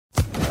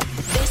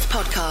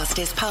podcast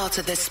is part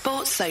of the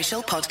Sports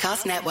Social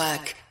Podcast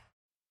Network.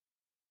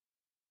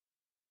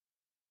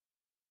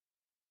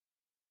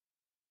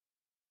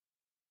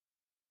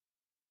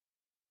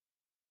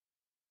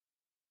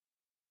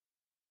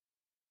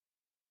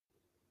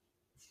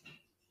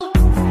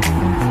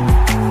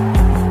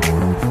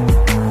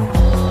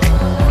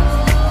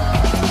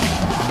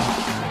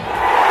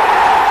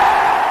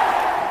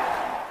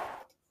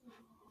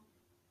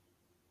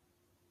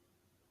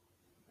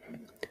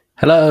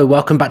 Hello,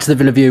 welcome back to the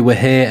Villa View. We're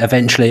here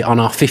eventually on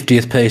our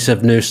 50th piece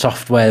of new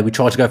software. We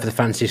try to go for the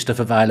fanciest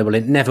stuff available.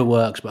 It never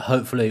works, but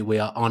hopefully we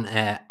are on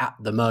air at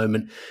the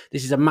moment.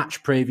 This is a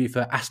match preview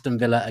for Aston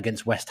Villa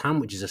against West Ham,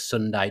 which is a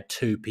Sunday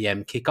 2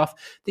 p.m. kickoff.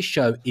 This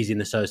show is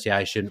in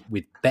association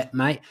with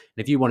BetMate. And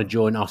if you want to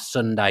join our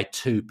Sunday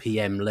 2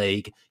 p.m.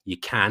 league, you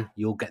can.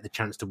 You'll get the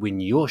chance to win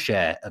your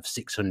share of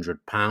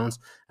 £600.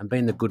 And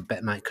being the good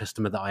BetMate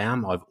customer that I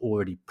am, I've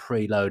already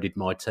preloaded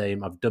my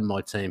team. I've done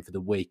my team for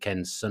the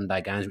weekend's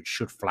Sunday games, which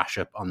should flash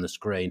up on the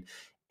screen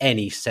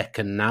any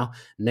second now.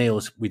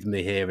 Neil's with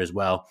me here as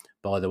well.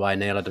 By the way,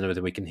 Neil, I don't know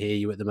whether we can hear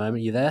you at the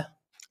moment. You there?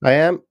 I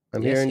am.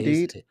 I'm here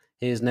indeed.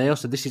 Here's Neil.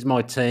 So this is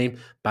my team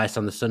based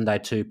on the Sunday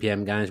 2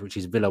 p.m. games, which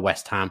is Villa,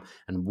 West Ham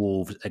and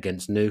Wolves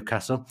against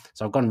Newcastle.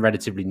 So I've gone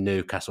relatively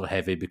Newcastle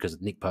heavy because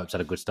Nick Pope's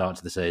had a good start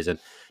to the season.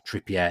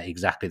 Trippier,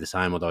 exactly the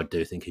same, although I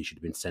do think he should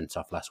have been sent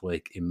off last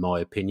week, in my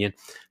opinion.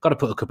 Got to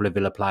put a couple of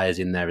Villa players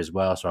in there as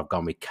well. So I've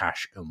gone with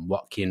Cash and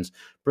Watkins.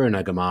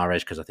 Bruno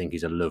Guimaraes, because I think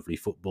he's a lovely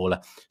footballer.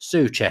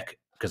 Souček,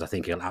 because I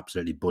think he'll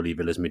absolutely bully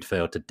Villa's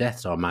midfield to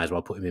death, so I may as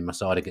well put him in my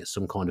side and get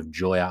some kind of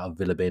joy out of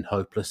Villa being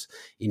hopeless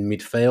in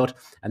midfield.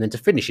 And then to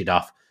finish it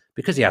off,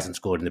 because he hasn't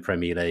scored in the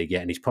Premier League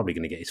yet and he's probably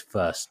going to get his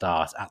first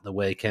start at the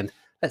weekend,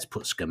 let's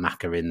put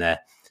Scamacca in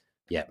there.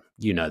 Yeah,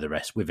 you know the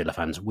rest. We're Villa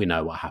fans. We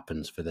know what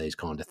happens for these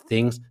kind of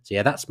things. So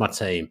yeah, that's my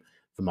team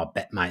for my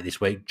BetMate this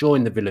week.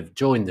 Join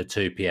the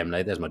 2 p.m.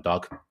 league. There's my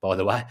dog, by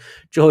the way.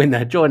 Join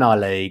our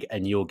league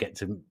and you'll get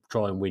to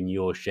try and win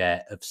your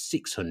share of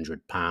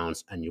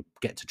 £600 and you'll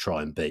get to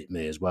try and beat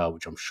me as well,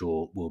 which I'm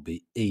sure will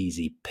be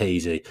easy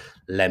peasy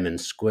lemon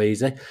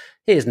squeezy.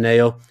 Here's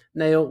Neil.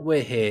 Neil,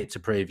 we're here to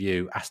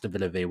preview Aston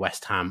Villa v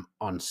West Ham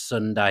on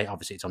Sunday.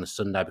 Obviously, it's on a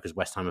Sunday because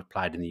West Ham have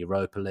played in the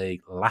Europa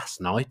League last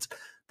night.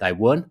 They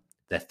won.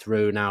 They're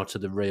through now to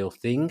the real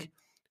thing.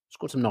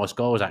 Scored some nice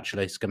goals,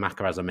 actually.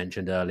 Scamacca, as I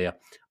mentioned earlier,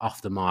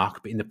 off the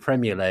mark. But in the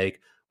Premier League,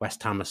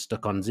 West Ham are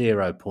stuck on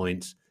 0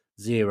 points,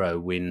 0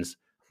 wins,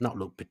 not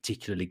looked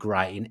particularly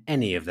great in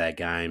any of their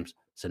games.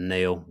 So,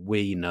 Neil,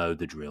 we know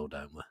the drill,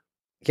 don't we?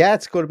 Yeah,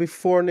 it's going to be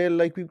 4-0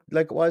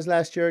 like it was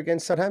last year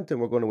against Southampton.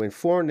 We're going to win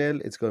 4-0.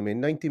 It's going to be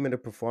a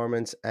 90-minute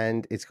performance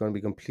and it's going to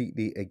be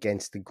completely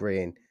against the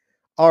grain.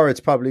 Or it's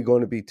probably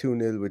going to be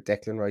 2-0 with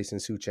Declan Rice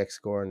and Souček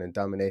scoring and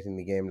dominating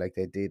the game like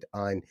they did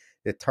on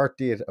the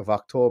 30th of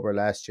October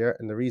last year.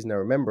 And the reason I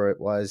remember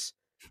it was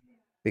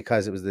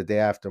because it was the day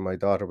after my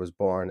daughter was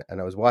born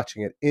and I was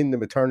watching it in the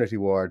maternity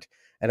ward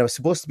and I was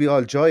supposed to be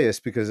all joyous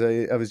because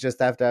I was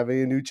just after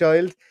having a new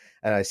child.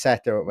 And I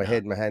sat there with my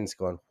head in my hands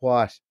going,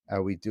 what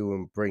are we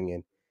doing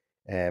bringing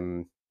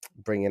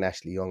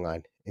Ashley Young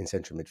on in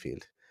central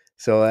midfield?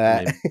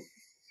 So...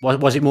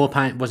 Was it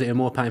a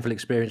more painful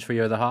experience for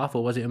your other half,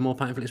 or was it a more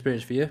painful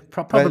experience for you?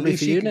 Probably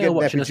for you, Neil,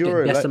 watching us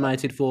get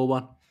decimated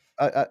 4-1.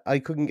 I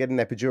couldn't get an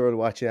epidural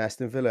watching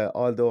Aston Villa,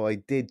 although I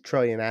did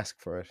try and ask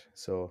for it,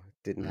 so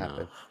it didn't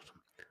happen.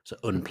 It's an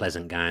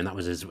unpleasant game. That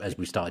was as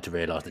we started to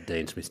realise that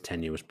Dean Smith's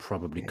tenure was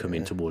probably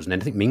coming towards an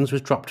end. I think Mings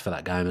was dropped for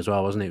that game as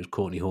well, wasn't it? It was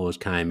Courtney Hawes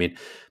came in.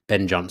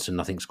 Ben Johnson,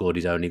 I think, scored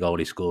his only goal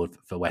he scored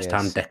for West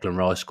Ham. Declan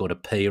Rice scored a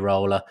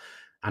P-roller.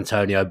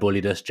 Antonio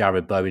bullied us.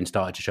 Jared Bowen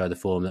started to show the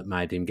form that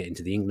made him get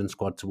into the England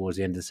squad towards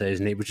the end of the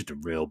season. It was just a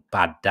real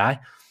bad day.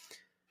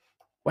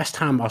 West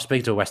Ham, I was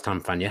speaking to a West Ham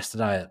fan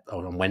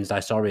on Wednesday,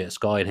 at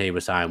Sky, and he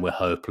was saying, we're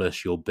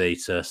hopeless, you'll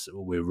beat us,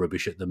 we're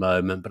rubbish at the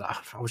moment. But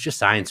I was just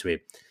saying to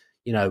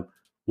him,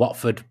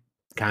 Watford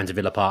came to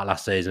Villa Park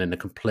last season in a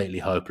completely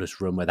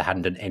hopeless run where they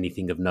hadn't done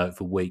anything of note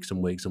for weeks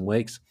and weeks and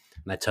weeks.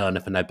 And they turned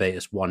up and they beat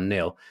us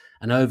 1-0.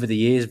 And over the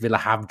years, Villa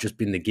have just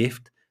been the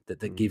gift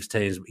that gives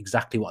teams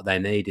exactly what they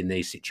need in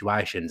these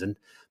situations. And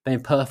being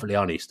perfectly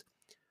honest,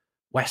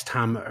 West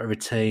Ham are a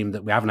team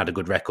that we haven't had a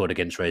good record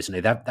against recently.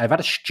 They've had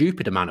a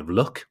stupid amount of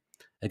luck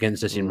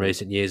against us in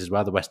recent years as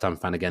well. The West Ham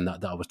fan, again,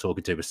 that I was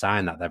talking to was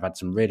saying that they've had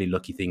some really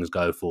lucky things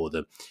go for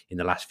them in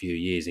the last few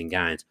years in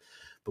games.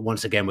 But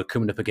once again, we're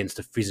coming up against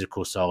a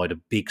physical side, a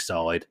big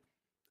side,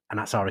 and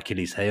that's our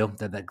Achilles heel.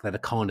 They're the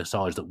kind of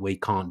sides that we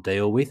can't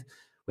deal with.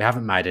 We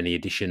haven't made any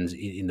additions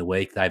in the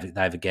week. They've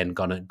again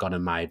gone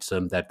and made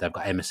some. They've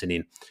got Emerson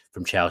in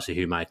from Chelsea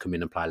who may come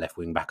in and play left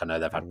wing back. I know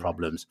they've had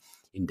problems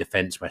in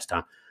defence, West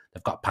Ham.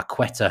 They've got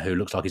Paqueta, who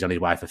looks like he's on his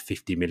way for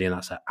 50 million.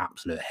 That's an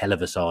absolute hell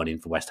of a signing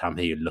for West Ham.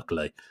 He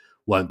luckily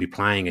won't be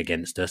playing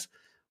against us.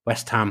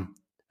 West Ham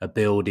are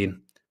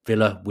building.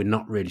 Villa, we're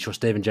not really sure.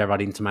 Steven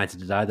Gerrard intimated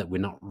today that we're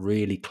not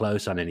really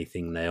close on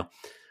anything now.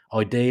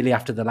 Ideally,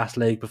 after the last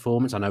league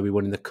performance, I know we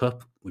won in the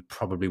Cup. We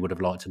probably would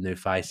have liked a new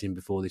face in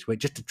before this week,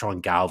 just to try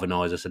and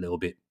galvanise us a little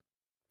bit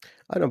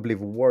I don't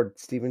believe a word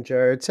Stephen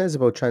Gerrard says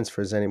about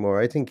transfers anymore.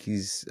 I think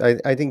he's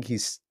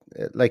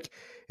like,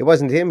 it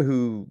wasn't him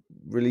who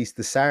released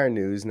the SAR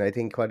news, and I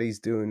think what he's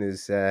doing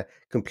is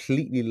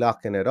completely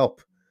locking it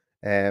up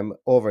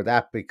over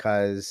that,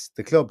 because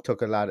the club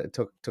took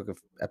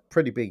a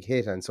pretty big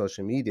hit on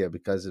social media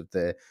because of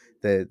the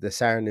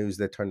SAR news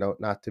that turned out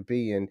not to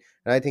be, and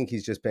I think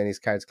he's just playing his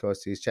cards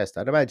close to his chest.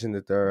 I'd imagine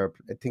that there are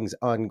things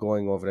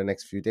ongoing over the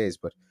next few days,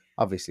 but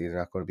obviously they're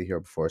not going to be here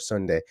before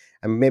Sunday,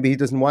 and maybe he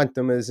doesn't want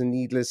them as a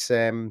needless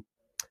how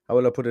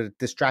will I put it,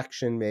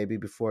 distraction maybe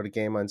before the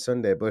game on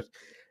Sunday. But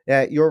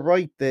you're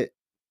right that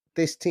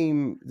this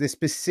team, this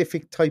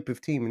specific type of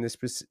team, and this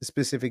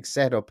specific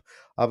setup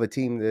of a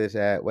team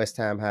that West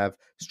Ham have,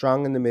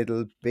 strong in the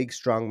middle, big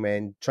strong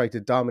men, try to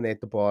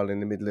dominate the ball in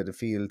the middle of the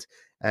field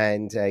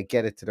and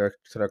get it to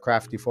their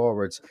crafty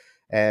forwards.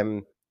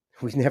 Um,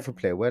 we never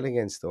play well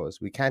against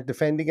those. We can't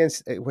defend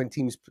against when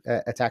teams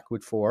attack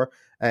with four,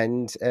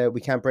 and we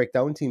can't break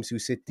down teams who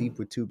sit deep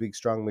with two big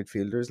strong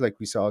midfielders, like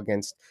we saw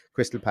against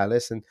Crystal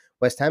Palace. And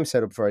West Ham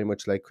set up very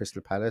much like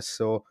Crystal Palace.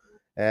 So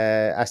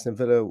Aston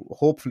Villa,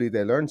 hopefully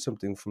they learned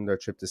something from their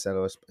trip to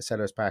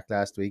Sellers Park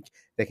last week.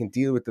 They can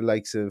deal with the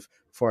likes of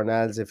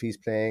Fornals if he's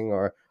playing,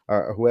 or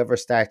whoever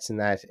starts in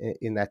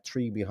that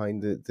three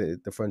behind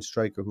the front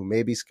striker, who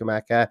may be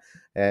Skamaka,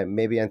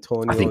 maybe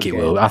Antonio. I think it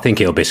again. will. I think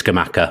it'll be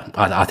Skamaka.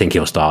 I think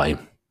he'll start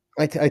him.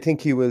 I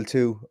think he will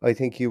too. I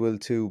think he will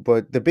too.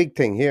 But the big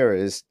thing here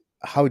is,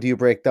 how do you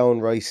break down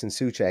Rice and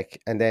Souček?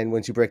 And then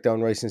once you break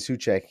down Rice and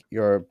Souček,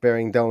 you're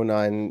bearing down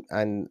on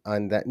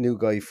that new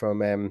guy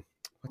from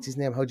what's his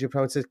name? How do you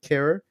pronounce it?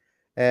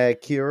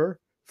 Kierer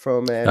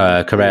from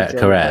Carrere,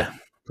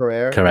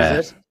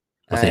 is it?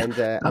 I think.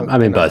 And I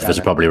mean, both of us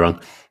are probably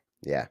wrong.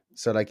 Yeah,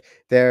 so like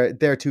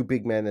they're two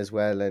big men as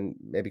well, and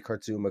maybe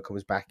Kurt Zouma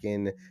comes back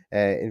in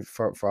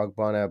for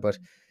Ogbonna, but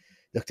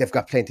look, they've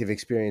got plenty of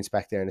experience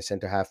back there in the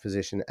centre half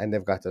position, and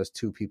they've got those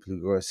two people who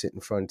are going to sit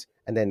in front,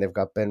 and then they've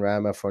got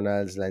Benrahma,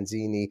 Fornals,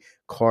 Lanzini,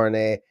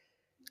 Cornet.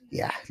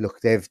 Yeah, look,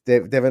 they've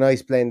a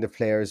nice blend of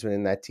players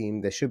within that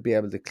team. They should be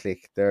able to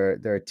click. They're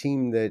a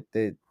team that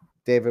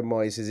David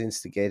Moyes has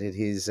instigated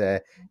his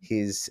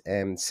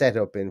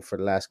setup in for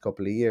the last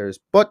couple of years.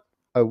 But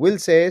I will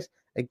say it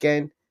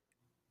again,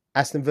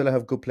 Aston Villa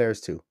have good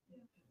players too.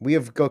 We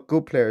have got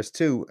good players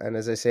too, and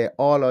as I say,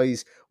 all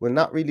eyes will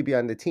not really be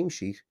on the team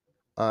sheet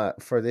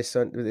for this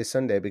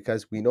Sunday,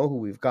 because we know who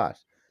we've got.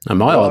 And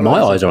my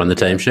eyes are on the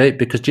team sheet,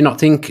 because do you not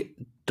think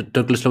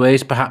Douglas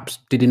Luiz perhaps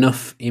did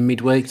enough in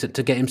midweek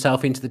to get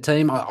himself into the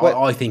team?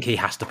 I think he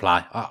has to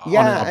play.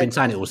 I've been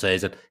saying it all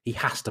season. He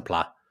has to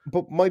play.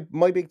 But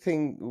my big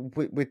thing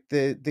with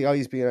the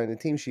eyes being on the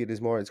team sheet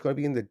is more, it's going to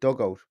be in the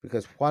dugout,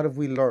 because what have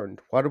we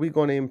learned? What are we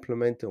going to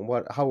implement, and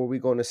how are we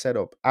going to set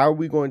up? Are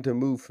we going to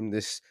move from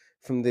this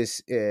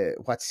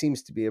what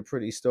seems to be a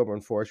pretty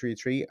stubborn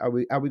 4-3-3?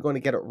 Are we going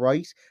to get it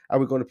right? Are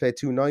we going to play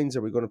 2 9s?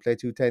 Are we going to play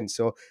 2 10s?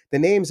 So the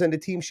names on the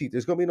team sheet,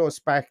 there's going to be no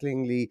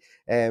sparklingly,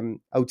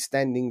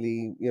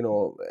 outstandingly,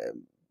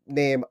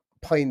 name,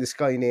 pie in the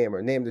sky name,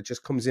 or name that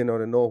just comes in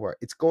out of nowhere.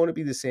 It's going to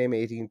be the same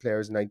 18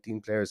 players, 19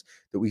 players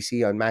that we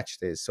see on match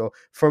days. So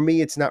for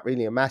me, it's not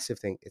really a massive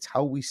thing. It's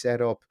how we set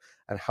up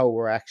and how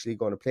we're actually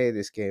going to play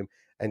this game.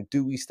 And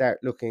do we start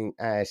looking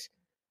at,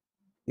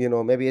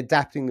 maybe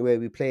adapting the way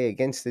we play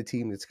against the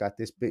team that's got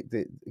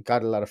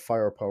got a lot of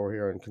firepower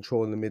here and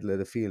control in the middle of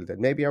the field? And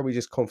maybe are we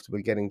just comfortable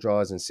getting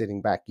draws and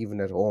sitting back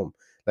even at home?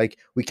 Like,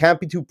 we can't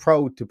be too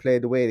proud to play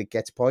the way that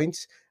gets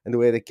points and the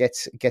way that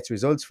gets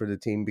results for the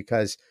team,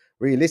 because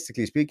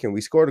realistically speaking,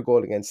 we scored a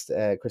goal against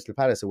Crystal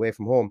Palace away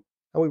from home,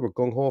 and we were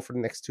gung-ho for the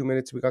next 2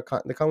 minutes. We got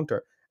caught in the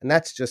counter, and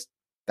that's just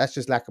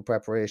lack of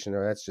preparation,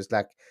 or that's just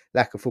lack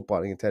of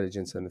footballing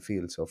intelligence on the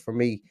field. So for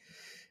me,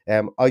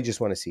 I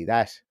just want to see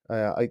that.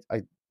 I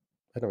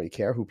don't really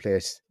care who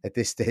plays at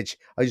this stage.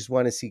 I just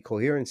want to see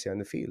coherency on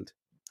the field.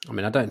 I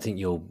mean, I don't think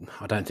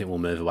we'll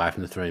move away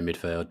from the 3 in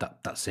midfield.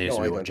 That seems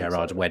to be what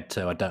Gerrard's wed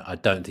to. I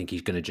don't think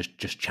he's going to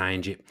just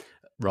change it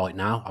right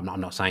now.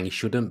 I'm not saying he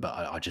shouldn't, but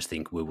I just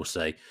think we will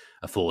see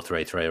a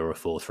 4-3-3 or a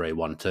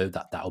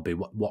 4-3-1-2. That'll be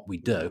what we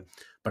do.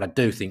 But I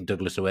do think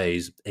Douglas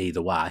Luiz,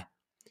 either way,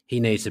 he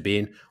needs to be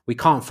in. We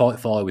can't fight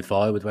fire with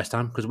West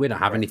Ham, because we don't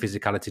have any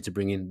physicality to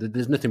bring in.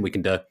 There's nothing we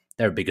can do.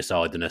 They're a bigger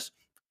side than us.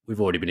 We've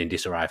already been in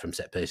disarray from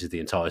set pieces the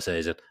entire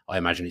season. I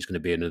imagine it's going to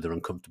be another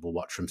uncomfortable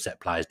watch from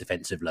set players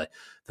defensively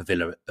for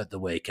Villa at the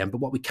weekend.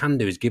 But what we can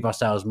do is give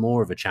ourselves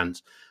more of a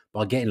chance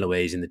by getting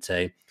Luiz in the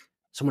team,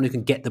 someone who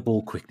can get the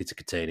ball quickly to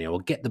Coutinho,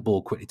 or get the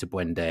ball quickly to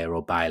Buendia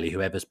or Bailey,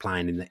 whoever's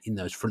playing in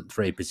those front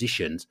three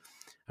positions,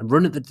 and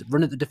run at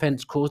the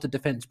defence, cause the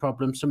defence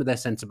problems. Some of their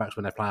centre backs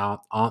when they play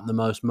aren't the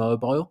most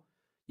mobile.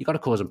 You've got to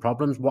cause them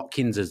problems.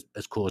 Watkins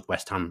has caused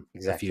West Ham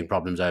a few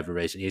problems over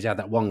recent years. He had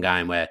that one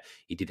game where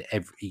he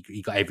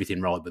got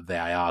everything right, but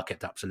VAR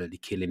kept absolutely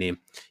killing him.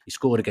 He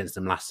scored against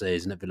them last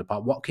season at Villa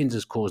Park. Watkins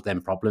has caused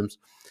them problems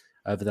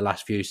over the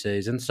last few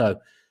seasons, so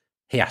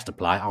he has to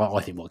play. I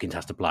think Watkins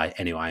has to play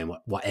anyway, and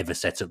whatever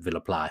setup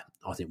Villa play,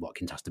 I think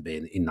Watkins has to be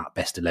in that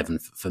best 11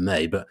 for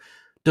me. But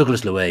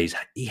Douglas Luiz,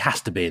 he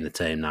has to be in the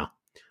team now.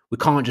 We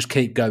can't just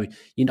keep going.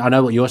 I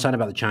know what you're saying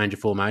about the change of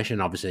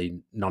formation.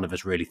 Obviously, none of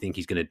us really think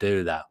he's going to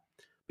do that.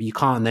 But you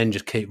can't then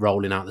just keep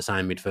rolling out the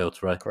same midfield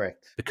three.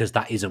 Correct. Because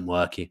that isn't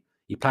working.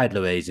 You played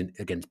Louise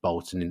against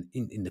Bolton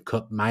in the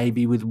cup,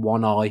 maybe with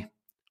one eye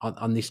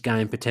on this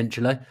game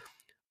potentially.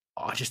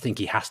 I just think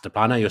he has to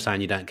play. I know you're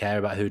saying you don't care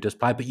about who does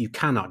play, but you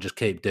cannot just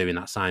keep doing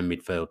that same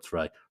midfield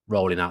three,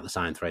 rolling out the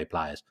same three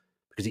players,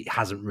 because it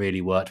hasn't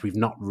really worked. We've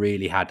not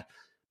really had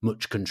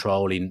much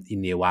control in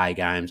the away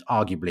games,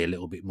 arguably a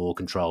little bit more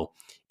control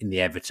in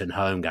the Everton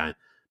home game.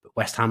 But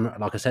West Ham,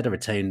 like I said, are a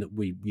team that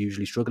we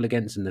usually struggle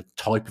against and the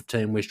type of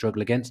team we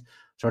struggle against.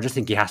 So I just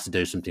think he has to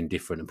do something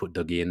different and put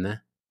Dougie in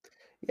there.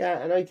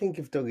 Yeah, and I think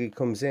if Dougie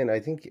comes in, I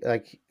think,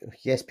 like,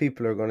 yes,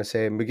 people are going to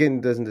say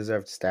McGinn doesn't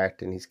deserve to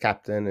start, and he's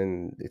captain,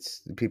 and it's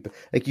the people,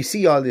 like, you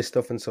see all this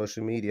stuff on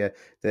social media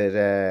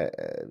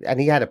that,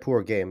 and he had a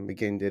poor game.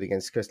 McGinn did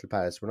against Crystal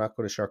Palace. We're not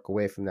going to shirk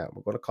away from that.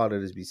 We're going to call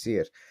it as we see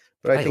it.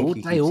 But I think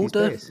he They keeps all his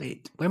do. place.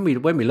 When we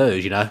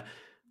lose,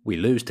 we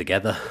lose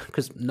together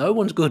because no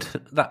one's good.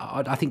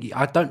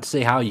 I don't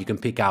see how you can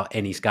pick out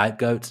any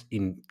scapegoats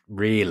in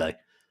really,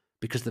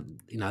 because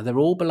they're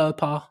all below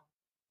par.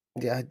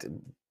 Yeah,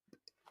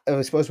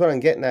 I suppose what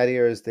I'm getting at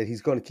here is that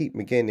he's going to keep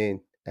McGinn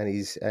in, and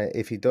he's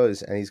if he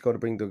does, and he's going to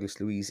bring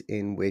Douglas Luiz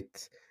in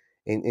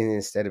in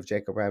instead of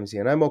Jacob Ramsey,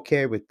 and I'm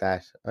okay with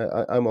that.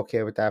 I'm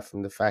okay with that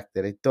from the fact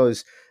that it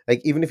does, like,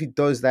 even if he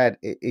does that,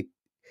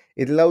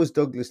 it allows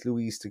Douglas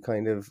Luiz to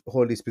kind of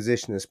hold his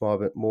position a small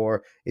bit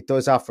more. It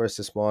does offer us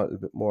a small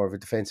bit more of a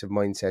defensive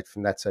mindset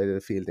from that side of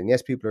the field. And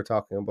yes, people are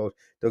talking about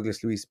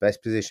Douglas Luiz's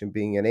best position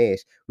being an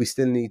 8. We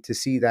still need to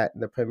see that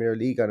in the Premier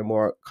League on a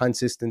more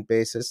consistent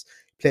basis.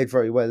 Played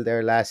very well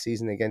there last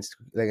season against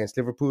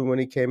Liverpool when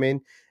he came in,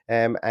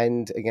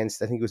 and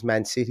against, I think it was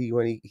Man City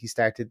when he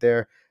started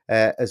there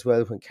as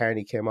well, when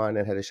Carney came on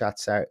and had a shot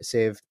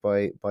saved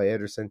by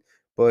Ederson.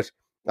 But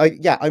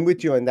I'm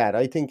with you on that.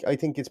 I think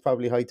it's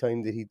probably high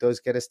time that he does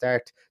get a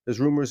start.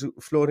 There's rumors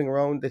floating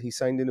around that he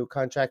signed a new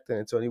contract and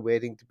it's only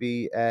waiting to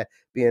be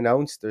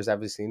announced. There's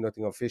obviously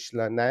nothing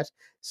official on that,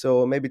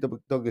 so maybe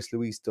Douglas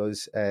Luiz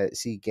does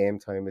see game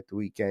time at the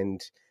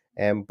weekend.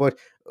 But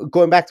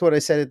going back to what I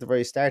said at the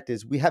very start,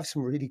 is we have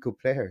some really good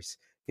players.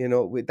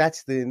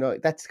 That's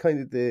kind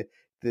of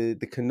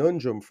the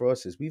conundrum for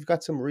us, is we've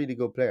got some really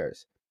good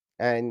players.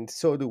 And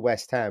so do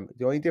West Ham.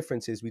 The only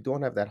difference is we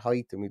don't have that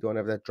height and we don't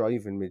have that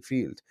drive in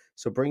midfield.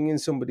 So bringing in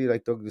somebody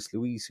like Douglas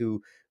Luiz,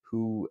 who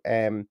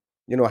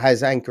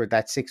has anchored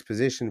that sixth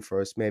position for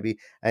us, maybe.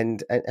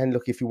 And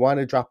look, if you want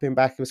to drop him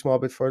back a small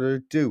bit further,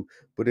 do.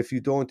 But if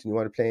you don't and you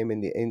want to play him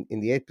in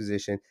the eighth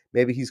position,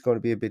 maybe he's going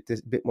to be a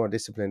bit more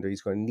disciplined, or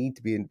he's going to need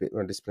to be a bit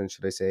more disciplined,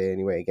 should I say,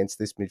 anyway, against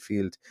this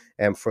midfield,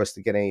 for us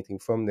to get anything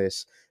from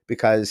this.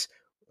 Because,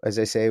 as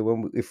I say,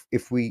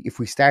 if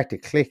we start to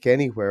click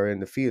anywhere in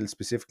the field,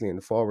 specifically in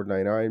the forward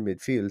line or in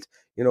midfield,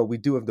 we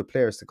do have the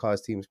players to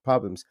cause teams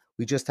problems.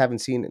 We just haven't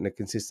seen it on a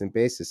consistent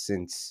basis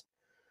since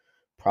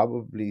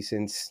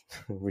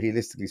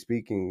realistically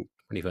speaking,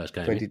 When he first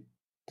came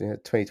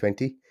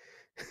 2020,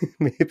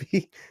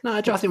 maybe. No,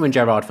 I think when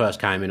Gerrard first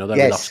came in, although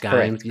we lost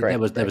games,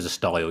 there was a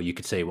style. You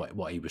could see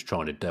what he was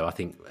trying to do. I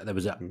think there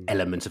was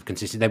elements of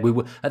consistency. We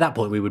were, at that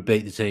point, we would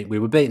beat the team. We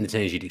were beating the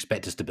teams you'd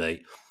expect us to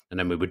beat, and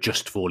then we were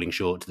just falling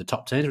short to the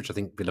top teams, which I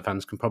think Villa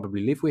fans can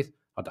probably live with.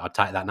 I'd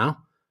take that now.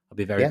 I'd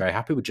be very, very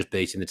happy with just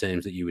beating the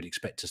teams that you would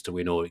expect us to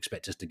win or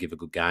expect us to give a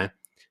good game.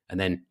 And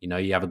then,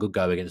 you have a good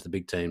go against the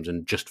big teams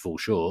and just fall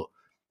short.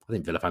 I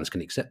think Villa fans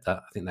can accept that.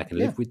 I think they can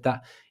live with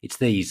that. It's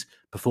these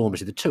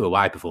performances. The 2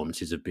 away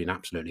performances have been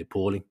absolutely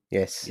appalling.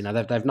 Yes,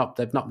 they've not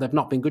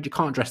been good. You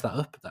can't dress that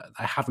up.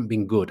 They haven't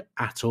been good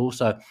at all.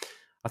 So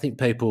I think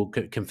people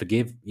can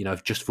forgive,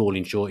 just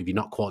falling short if you're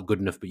not quite good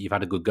enough, but you've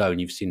had a good go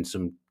and you've seen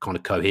some kind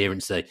of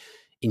coherency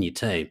in your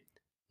team.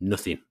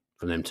 Nothing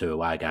from them 2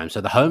 away games.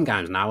 So the home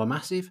games now are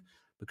massive,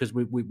 because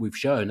we've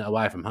shown that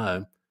away from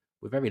home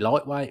we're very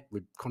lightweight.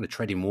 We're kind of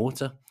treading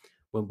water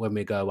when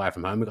we go away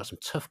from home. We've got some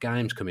tough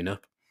games coming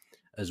up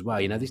as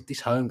well. This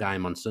home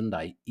game on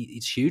Sunday,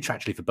 it's huge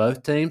actually for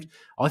both teams.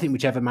 I think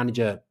whichever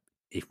manager,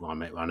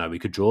 I know we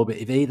could draw, but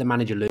if either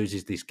manager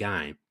loses this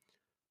game,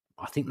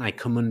 I think they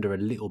come under a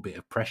little bit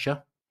of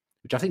pressure,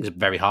 which I think is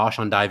very harsh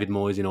on David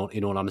Moyes,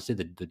 in all honesty,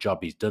 the job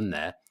he's done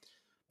there.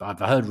 But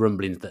I've heard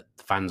rumblings that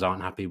the fans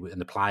aren't happy with, and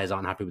the players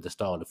aren't happy with the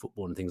style of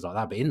football and things like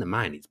that. But in the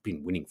main, it's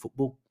been winning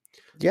football.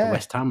 Yeah. For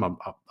West Ham,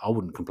 I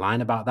wouldn't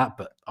complain about that.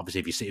 But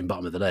obviously, if you're sitting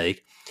bottom of the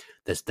league,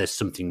 there's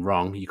something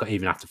wrong. You got,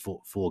 even after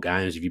four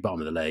games, if you're bottom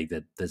of the league,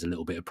 there's a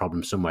little bit of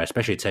problem somewhere.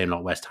 Especially a team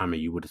like West Ham,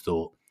 you would have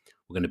thought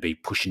we're going to be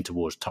pushing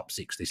towards top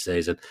 6 this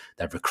season.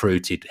 They've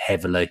recruited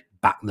heavily,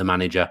 backed the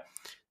manager.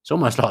 It's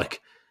almost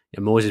like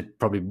Moyes has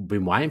probably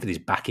been waiting for this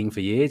backing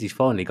for years. He's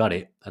finally got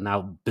it, and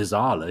now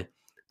bizarrely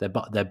they're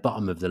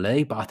bottom of the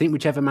league. But I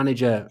think if a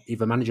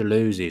manager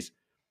loses,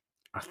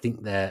 I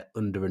think they're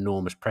under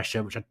enormous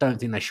pressure, which I don't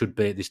think they should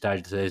be at this stage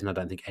of the season. I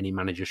don't think any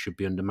manager should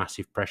be under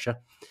massive pressure.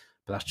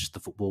 But that's just the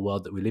football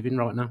world that we live in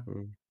right now.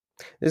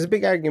 There's a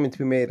big argument to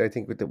be made, I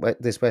think, with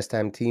this West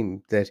Ham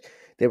team, that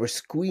they were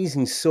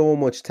squeezing so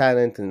much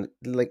talent, and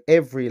like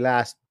every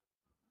last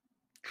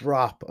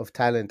drop of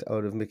talent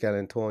out of Mikel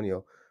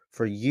Antonio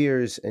for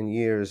years and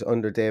years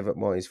under David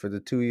Moyes for the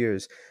 2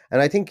 years.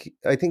 And I think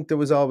there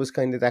was always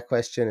kind of that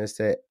question as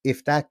to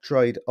if that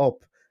dried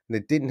up and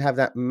it didn't have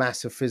that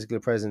massive physical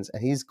presence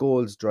and his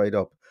goals dried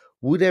up,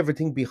 would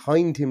everything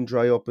behind him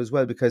dry up as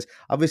well? Because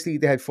obviously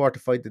they had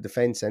fortified the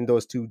defence and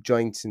those two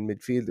giants in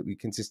midfield that we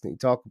consistently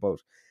talk about.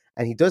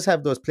 And he does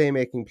have those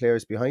playmaking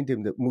players behind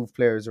him that move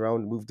players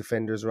around, move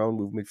defenders around,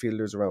 move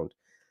midfielders around.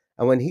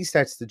 And when he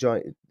starts to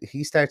dry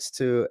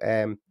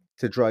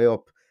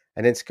up,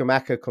 and then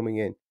Skamaka coming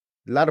in,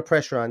 a lot of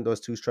pressure on those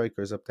two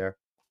strikers up there.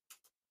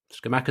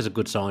 Skamaka's a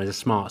good sign. He's a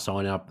smart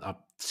sign. I've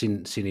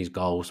seen his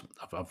goals.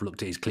 I've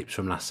looked at his clips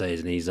from last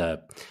season. He's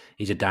a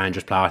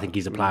dangerous player. I think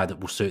he's a player that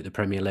will suit the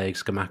Premier League.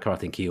 Skamaka, I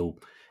think he'll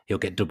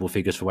get double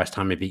figures for West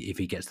Ham if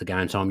he gets the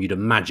game time. You'd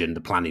imagine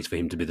the plan is for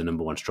him to be the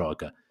number one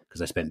striker because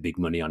they spent big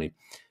money on him.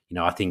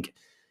 I think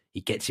he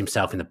gets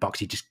himself in the box.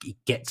 He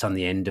gets on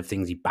the end of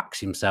things. He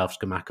backs himself.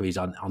 Skamaka, he's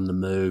on the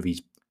move.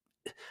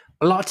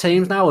 A lot of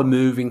teams now are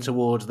moving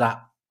towards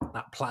that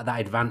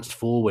advanced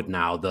forward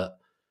now that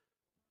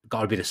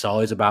got a bit of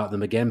size about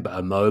them again, but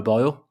are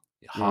mobile.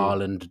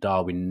 Haaland,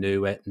 Darwin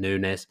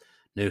Núñez.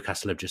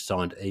 Newcastle have just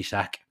signed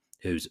Isak,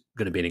 who's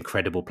going to be an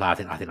incredible player. I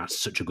think that's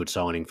such a good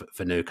signing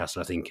for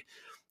Newcastle. I think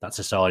that's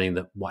a signing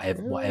that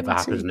whatever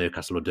happens,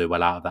 Newcastle will do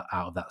well out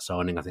of that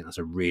signing. I think that's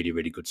a really,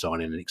 really good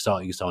signing, an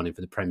exciting signing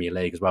for the Premier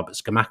League as well. But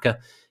Skamaka,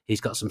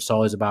 he's got some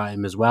size about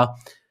him as well.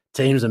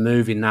 Teams are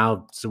moving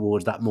now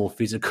towards that more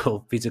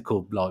physical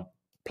like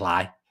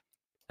play,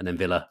 and then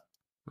Villa,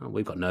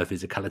 we've got no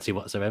physicality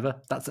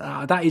whatsoever.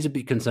 That is a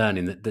bit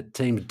concerning that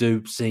teams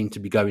do seem to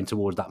be going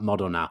towards that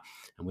model now,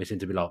 and we seem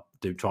to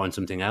be trying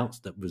something else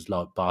that was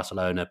like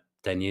Barcelona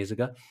 10 years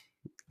ago.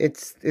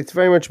 It's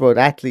very much about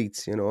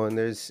athletes, and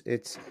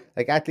it's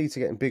like athletes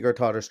are getting bigger,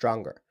 taller,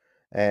 stronger.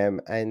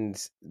 And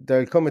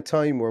there'll come a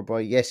time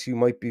whereby, yes, you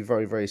might be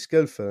very, very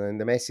skillful, and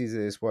the Messis of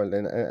this world,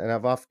 and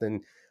I've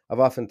often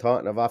thought,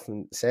 and I've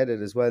often said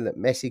it as well, that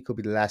Messi could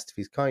be the last of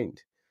his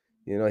kind.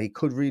 He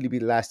could really be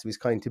the last of his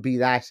kind to be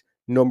that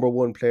number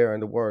one player in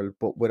the world,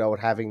 but without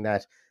having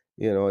that,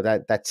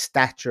 that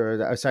stature,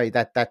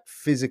 that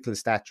physical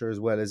stature as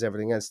well as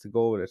everything else to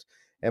go with it.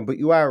 But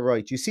you are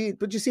right. You see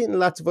it in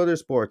lots of other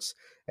sports.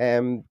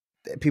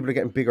 People are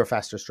getting bigger,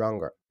 faster,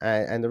 stronger,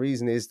 and the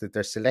reason is that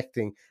they're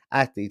selecting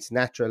athletes,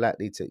 natural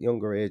athletes at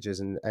younger ages,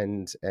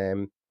 and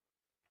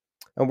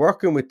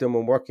working with them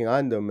and working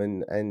on them,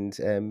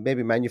 and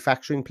maybe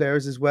manufacturing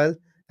players as well.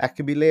 That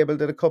can be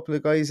labelled at a couple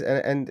of guys,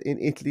 and in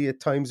Italy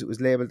at times it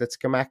was labelled at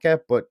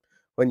Scamacca, but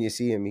when you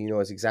see him, he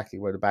knows exactly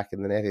where the back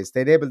of the net is.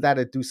 They labelled that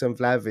at Dusan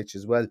Vlahovic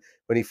as well.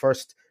 When he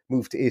first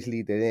moved to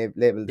Italy, they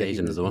labelled that he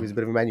was a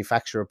bit of a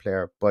manufacturer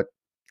player, but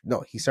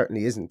no, he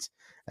certainly isn't.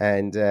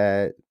 And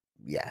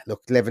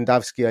look,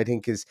 Lewandowski, I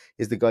think, is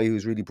the guy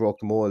who's really broke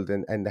the mold,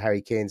 and the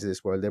Harry Kanes of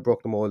this world. They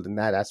broke the mold in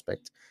that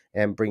aspect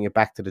and bring it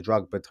back to the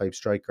Drogba type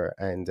striker.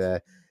 And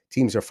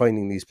teams are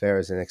finding these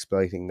players and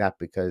exploiting that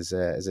because,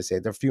 as I say,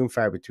 they're few and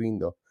far between,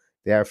 though.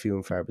 They are few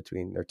and far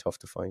between. They're tough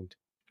to find.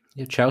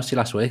 Yeah, Chelsea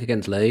last week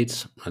against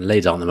Leeds, and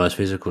Leeds aren't the most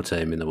physical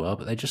team in the world,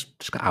 but they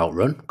just got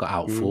outrun, got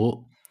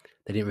outfought.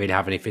 They didn't really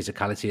have any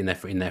physicality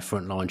in their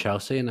front line,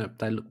 Chelsea, and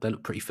they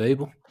look pretty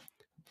feeble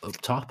up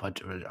top.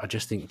 I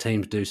just think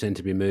teams do seem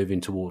to be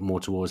moving more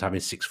towards having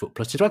 6 foot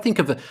plus. So I think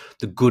of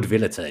the good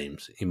Villa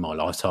teams in my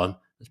lifetime.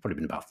 There's probably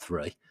been about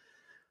 3.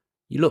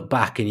 You look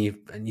back and you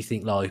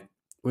think, like,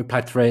 we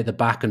played 3 at the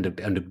back under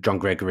John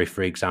Gregory,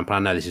 for example. I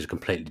know this is a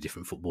completely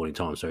different footballing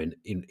time, so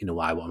in a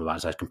way, what I'm about to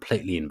say is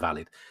completely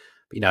invalid.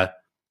 But,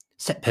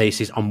 set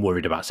pieces, I'm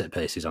worried about set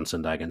pieces on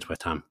Sunday against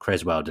West Ham.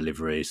 Creswell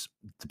deliveries,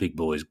 the big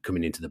boys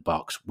coming into the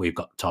box. We've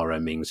got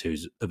Tyrone Mings,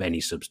 who's of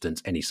any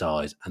substance, any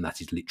size, and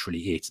that is literally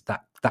it.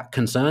 That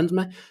concerns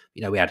me.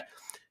 We had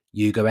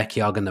Hugo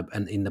Ekiag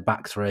and in the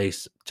back 3,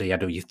 so you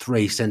had your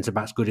 3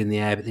 centre-backs good in the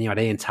air, but then you had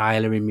Ian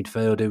Taylor in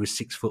midfield, who was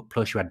 6 foot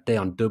plus. You had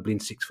Dion Dublin,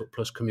 6 foot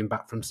plus, coming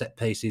back from set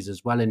pieces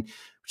as well, and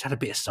which had a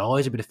bit of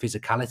size, a bit of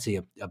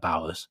physicality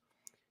about us.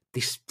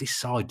 This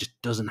side just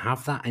doesn't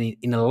have that, and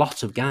in a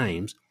lot of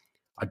games,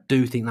 I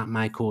do think that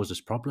may cause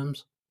us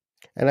problems.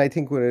 And I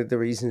think one of the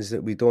reasons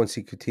that we don't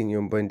see Coutinho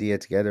and Buendia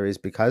together is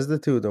because the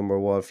two of them were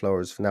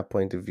wallflowers from that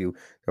point of view.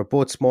 They're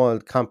both small,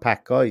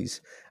 compact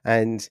guys.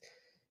 And,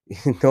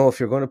 if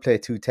you're going to play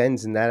 2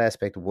 10s in that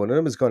aspect, one of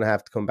them is going to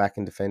have to come back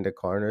and defend the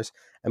corners.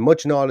 And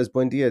much and all as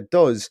Buendia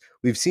does,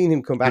 we've seen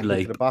him come back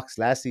into the box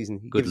last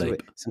season.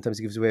 Sometimes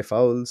he gives away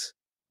fouls.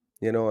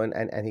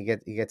 And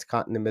he gets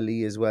caught in the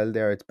melee as well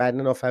there. It's bad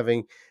enough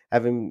having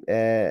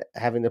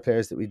the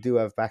players that we do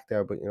have back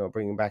there, but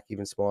bringing back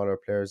even smaller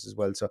players as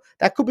well. So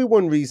that could be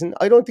one reason.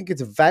 I don't think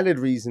it's a valid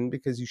reason,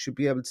 because you should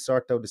be able to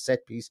sort out a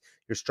set piece.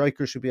 Your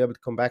striker should be able to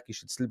come back. You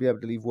should still be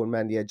able to leave one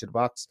man the edge of the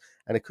box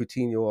and a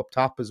Coutinho up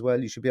top as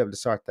well. You should be able to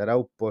sort that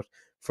out. But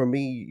for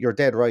me, you're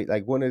dead right.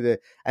 Like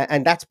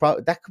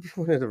that could be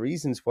one of the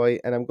reasons why.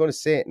 And I'm going to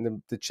say it,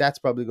 and the chat's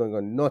probably going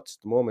on nuts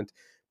at the moment.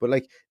 But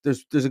like,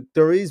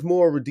 there is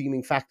more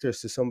redeeming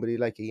factors to somebody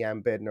like a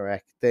Jan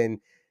Bednarek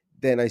than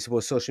I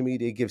suppose social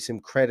media gives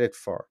him credit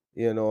for.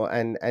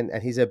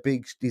 and he's a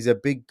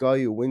big guy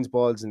who wins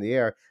balls in the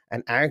air.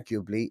 And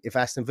arguably, if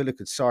Aston Villa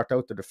could sort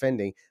out the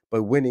defending by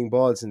winning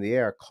balls in the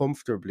air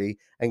comfortably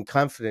and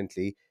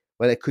confidently,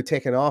 well, it could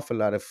take an awful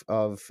lot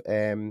of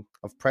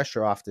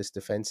pressure off this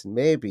defense, and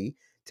maybe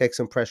take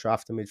some pressure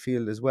off the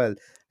midfield as well.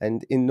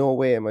 And in no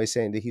way am I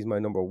saying that he's my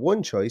number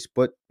one choice,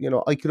 but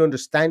I could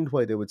understand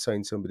why they would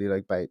sign somebody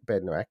like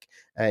Bednarak.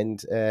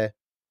 And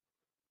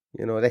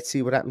let's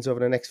see what happens over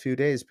the next few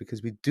days,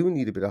 because we do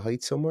need a bit of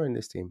height somewhere in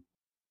this team.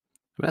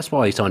 That's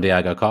why he signed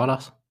Diego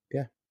Carlos.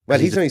 Yeah. Well,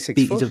 he's only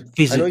 6 foot.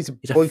 I know he's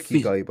a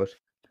bulky guy, but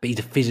he's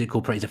a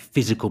physical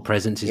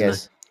presence,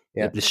 isn't he?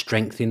 Yeah. The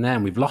strength in there,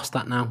 and we've lost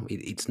that now.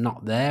 It's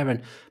not there,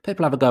 and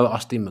people have a go at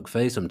Austin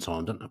McPhee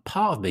sometimes. And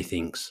part of me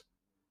thinks,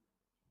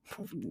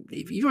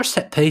 if you're a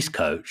set piece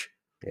coach,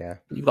 yeah,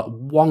 you've got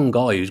one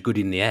guy who's good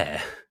in the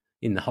air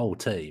in the whole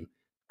team,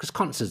 because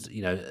Constance,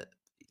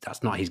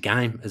 that's not his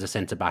game as a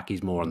centre back.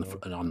 He's more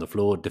on the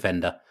floor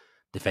defending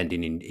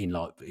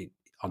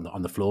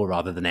on the floor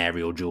rather than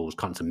aerial duels.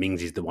 Constance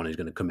Mings is the one who's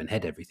going to come and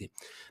head everything.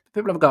 But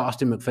people have got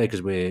Austin McPhee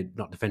because we're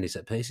not defending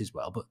set pieces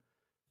well, but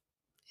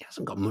he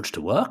hasn't got much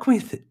to work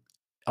with,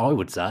 I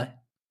would say.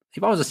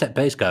 If I was a set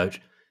piece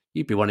coach,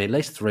 you'd be wanting at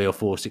least 3 or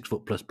 4 6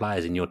 foot plus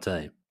players in your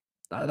team.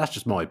 That's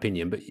just my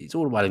opinion, but it's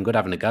all well and good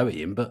having a go at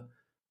him. But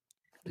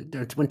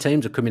when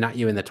teams are coming at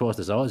you and they're twice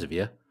the size of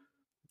you,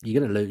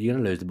 you're going to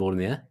lose the ball in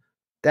the air.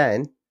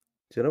 Dan, do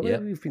you know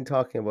when we've been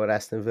talking about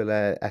Aston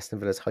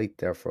Villa's height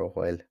there for a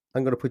while?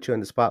 I'm going to put you on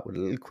the spot with a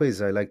little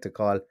quiz I like to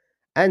call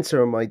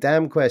Answer My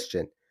Damn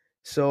Question.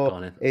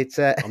 So it's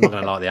I'm not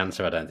going to like the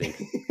answer, I don't think.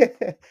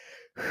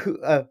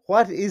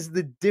 What is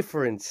the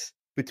difference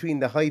between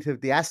the height of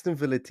the Aston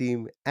Villa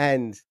team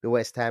and the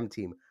West Ham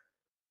team?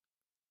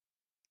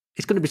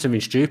 It's going to be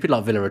something stupid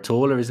like Villa are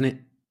taller, isn't it?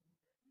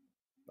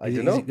 I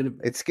don't know.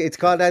 It's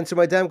called Answer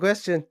My Damn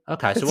Question.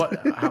 Okay, so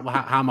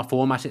how am I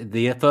formatting?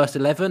 The first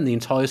 11, the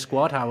entire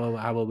squad? How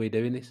are we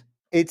doing this?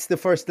 It's the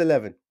first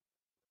 11,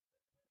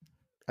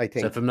 I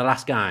think. So from the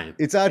last game?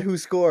 It's at who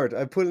scored.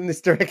 I'm pulling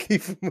this directly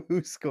from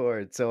who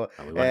scored. So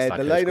the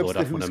lineups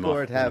that who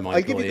scored have.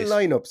 I'll give you the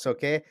lineups,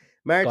 okay?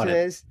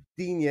 Martinez,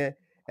 Digne,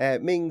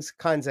 Mings,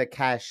 Konza,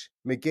 Cash,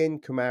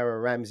 McGinn,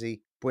 Kamara,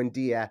 Ramsey,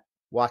 Buendia,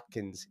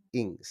 Watkins,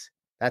 Ings.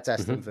 That's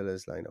Aston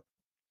Villa's lineup.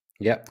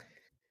 Yep.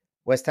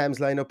 West Ham's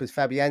lineup is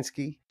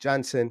Fabianski,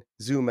 Johnson,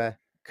 Zuma,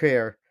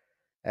 Kerr,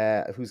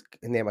 whose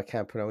name I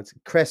can't pronounce,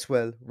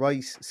 Cresswell,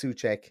 Rice,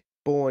 Souček,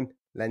 Bowen,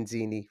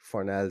 Lanzini,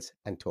 Fornals,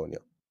 Antonio.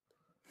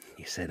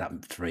 You say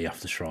that 3 off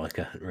the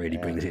striker. It really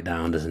brings it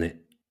down, doesn't it?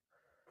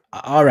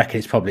 I reckon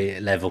it's probably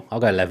level. I'll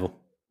go level.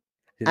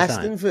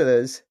 Aston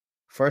Villa's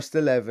first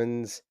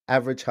 11's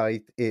average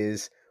height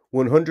is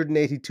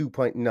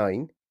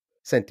 182.9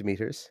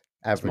 centimetres.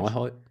 Average. That's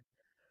my height.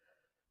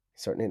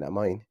 Certainly not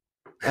mine.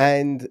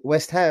 And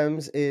West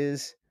Ham's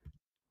is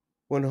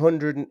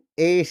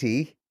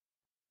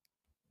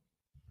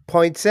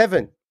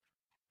 180.7.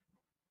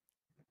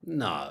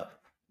 No.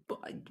 But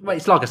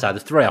it's like I said, the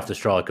 3 off the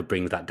striker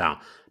brings that down.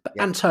 But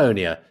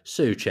Antonio,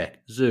 Souček,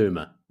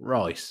 Zuma,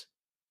 Rice,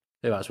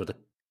 who else was the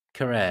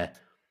Carrere?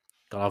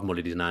 God, I've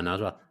mullied his name now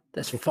as well.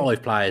 There's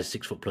 5 players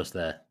 6 foot plus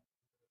there.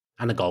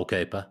 And a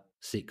goalkeeper,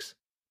 6.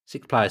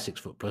 6 players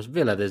 6 foot plus.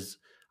 Villa,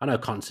 I know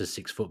Constance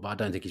 6 foot, but I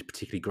don't think he's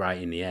particularly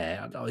great in the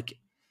air. Do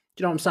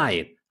you know what I'm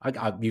saying?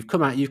 You've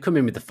come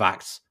in with the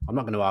facts. I'm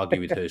not going to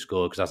argue with who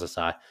scored because, as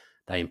I say,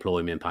 they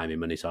employ me and pay me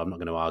money, so I'm not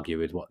going to argue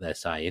with what they're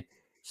saying.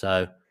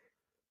 So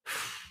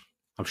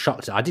I'm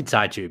shocked. I did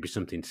say to you it'd be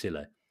something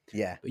silly.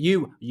 Yeah. But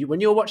you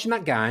when you were watching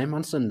that game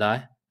on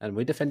Sunday and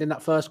we're defending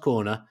that first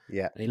corner,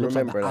 and it looks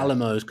like the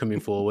Alamo's coming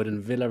forward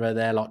and Villa are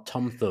there like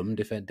Tom Thumb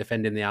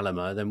defending the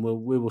Alamo, then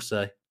we will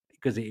see,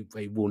 because it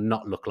will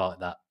not look like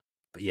that.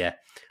 But yeah,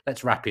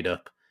 let's wrap it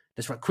up.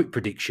 Let's write a quick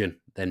prediction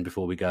then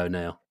before we go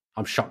now.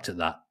 I'm shocked at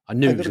that. I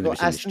knew it was going to be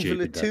something Aston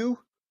Villa 2,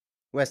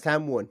 West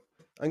Ham 1.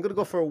 I'm going to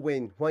go for a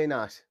win. Why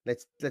not?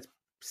 Let's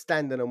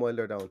stand on them while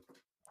they're down.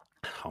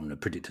 I'm going to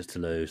predict us to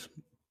lose.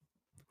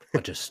 I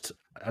just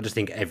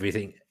think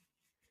everything,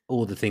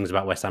 all the things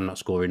about West Ham not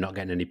scoring, not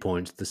getting any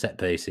points, the set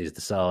pieces,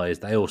 the size,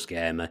 they all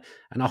scare me.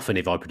 And often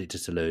if I predict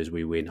us to lose,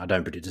 we win. I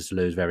don't predict us to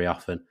lose very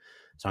often.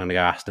 So I'm going to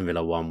go Aston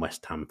Villa 1,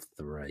 West Ham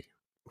 3.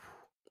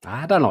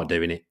 I don't like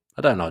doing it.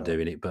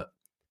 But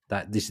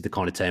this is the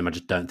kind of team I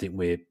just don't think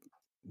we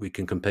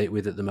can compete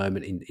with at the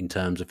moment in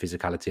terms of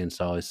physicality and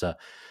size. So,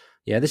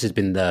 yeah, this has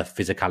been the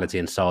Physicality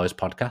and Size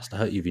podcast. I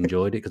hope you've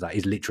enjoyed it, because that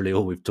is literally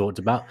all we've talked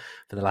about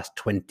for the last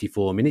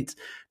 24 minutes.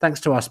 Thanks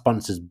to our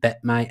sponsors,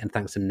 BetMate, and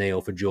thanks to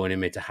Neil for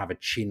joining me to have a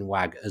chin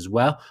wag as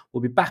well.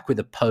 We'll be back with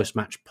a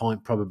post-match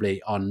point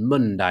probably on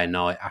Monday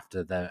night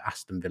after the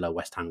Aston Villa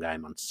West Ham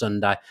game on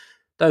Sunday.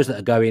 Those that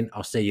are going,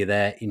 I'll see you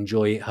there.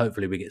 Enjoy it.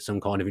 Hopefully we get some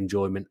kind of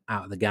enjoyment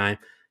out of the game.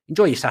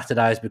 Enjoy your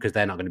Saturdays, because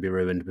they're not going to be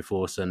ruined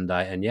before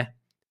Sunday. And yeah,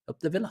 up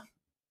the Villa.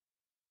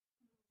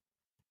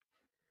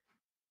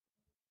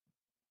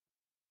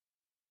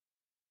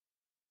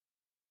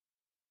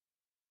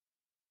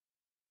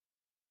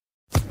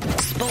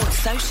 Sports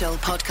Social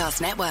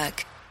Podcast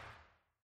Network.